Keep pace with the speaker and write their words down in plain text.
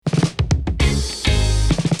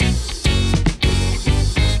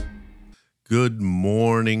Good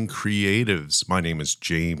morning, creatives. My name is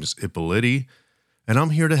James Ippoliti, and I'm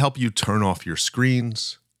here to help you turn off your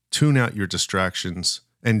screens, tune out your distractions,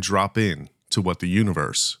 and drop in to what the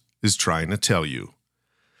universe is trying to tell you.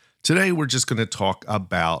 Today, we're just going to talk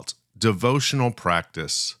about devotional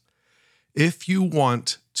practice. If you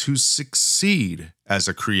want to succeed as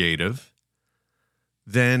a creative,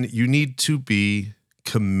 then you need to be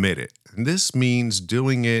committed. And this means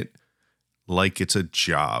doing it like it's a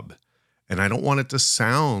job. And I don't want it to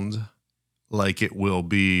sound like it will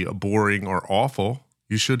be boring or awful.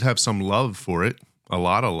 You should have some love for it, a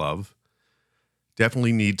lot of love.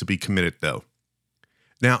 Definitely need to be committed, though.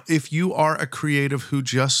 Now, if you are a creative who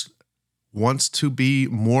just wants to be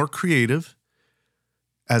more creative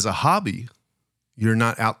as a hobby, you're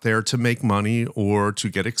not out there to make money or to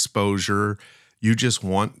get exposure, you just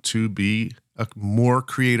want to be a more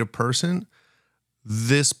creative person,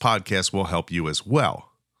 this podcast will help you as well.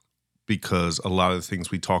 Because a lot of the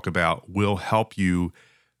things we talk about will help you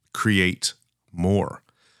create more.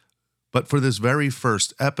 But for this very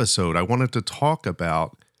first episode, I wanted to talk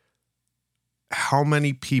about how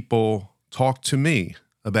many people talk to me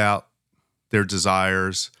about their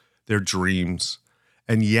desires, their dreams,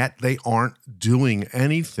 and yet they aren't doing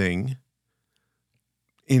anything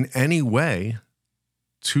in any way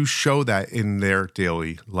to show that in their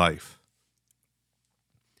daily life.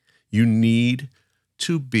 You need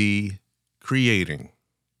to be creating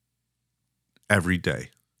every day.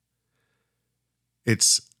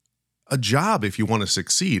 It's a job if you want to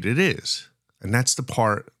succeed. It is. And that's the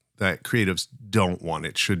part that creatives don't want.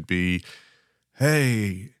 It should be,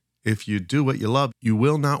 hey, if you do what you love, you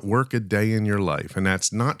will not work a day in your life. And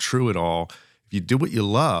that's not true at all. If you do what you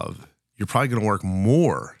love, you're probably going to work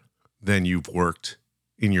more than you've worked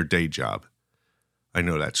in your day job. I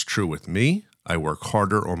know that's true with me. I work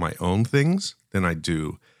harder on my own things than I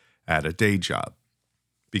do at a day job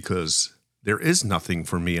because there is nothing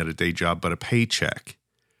for me at a day job but a paycheck.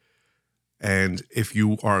 And if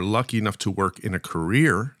you are lucky enough to work in a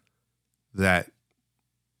career that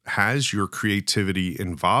has your creativity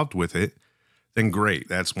involved with it, then great,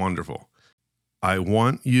 that's wonderful. I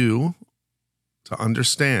want you to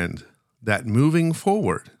understand that moving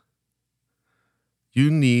forward,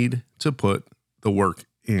 you need to put the work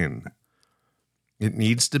in. It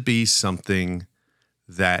needs to be something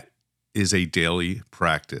that is a daily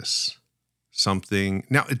practice.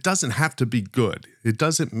 Now, it doesn't have to be good. It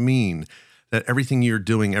doesn't mean that everything you're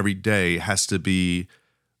doing every day has to be,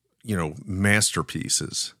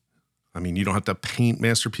 masterpieces. I mean, you don't have to paint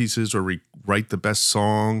masterpieces or write the best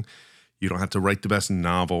song. You don't have to write the best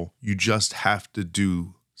novel. You just have to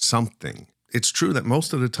do something. It's true that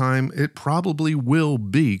most of the time it probably will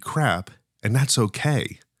be crap, and that's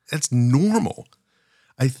okay. That's normal.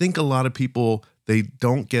 I think a lot of people, they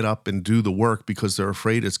don't get up and do the work because they're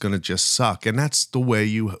afraid it's going to just suck. And that's the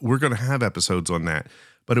way we're going to have episodes on that.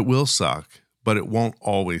 But it will suck, but it won't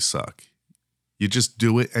always suck. You just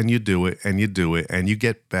do it and you do it and you do it and you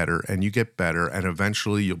get better and you get better. And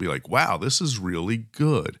eventually you'll be like, wow, this is really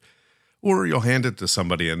good. Or you'll hand it to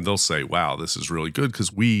somebody and they'll say, wow, this is really good,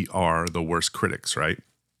 because we are the worst critics, right?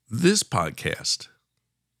 This podcast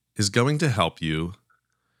is going to help you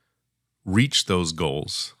reach those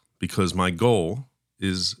goals, because my goal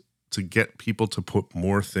is to get people to put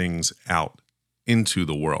more things out into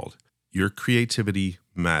the world. Your creativity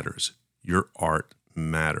matters. Your art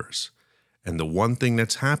matters. And the one thing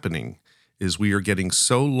that's happening is we are getting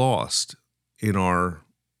so lost in our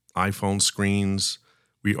iPhone screens.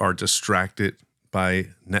 We are distracted by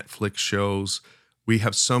Netflix shows. We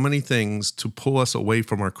have so many things to pull us away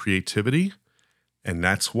from our creativity. And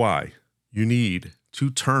that's why you need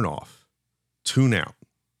to turn off, tune out,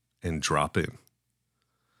 and drop in.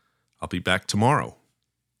 I'll be back tomorrow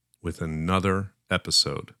with another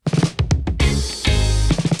episode.